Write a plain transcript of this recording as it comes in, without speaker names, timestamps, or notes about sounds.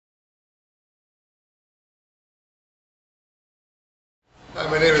Hi,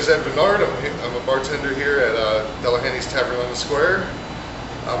 my name is Ed Vennard. I'm a bartender here at Delahanty's Tavern on the Square.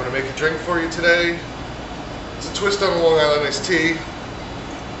 I'm going to make a drink for you today. It's a twist on a Long Island iced tea.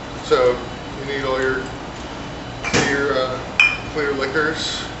 So you need all your clear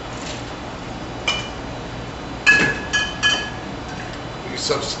liquors. You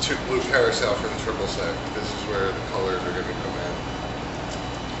substitute blue curacao for the triple sec. This is where the colors are going to come in.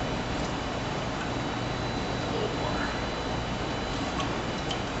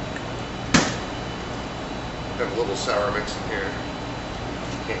 Got a little sour mix in here.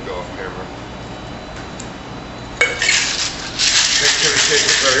 Can't go off camera. Make sure to shake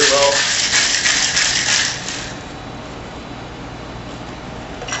it very well.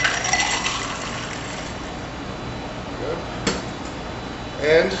 Good.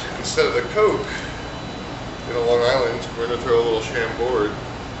 And instead of the Coke in a Long Island, we're going to throw a little Chambord.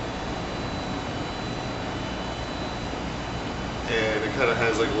 And it kind of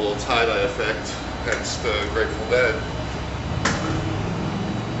has like a little tie-dye effect. Hence the Grateful Dead.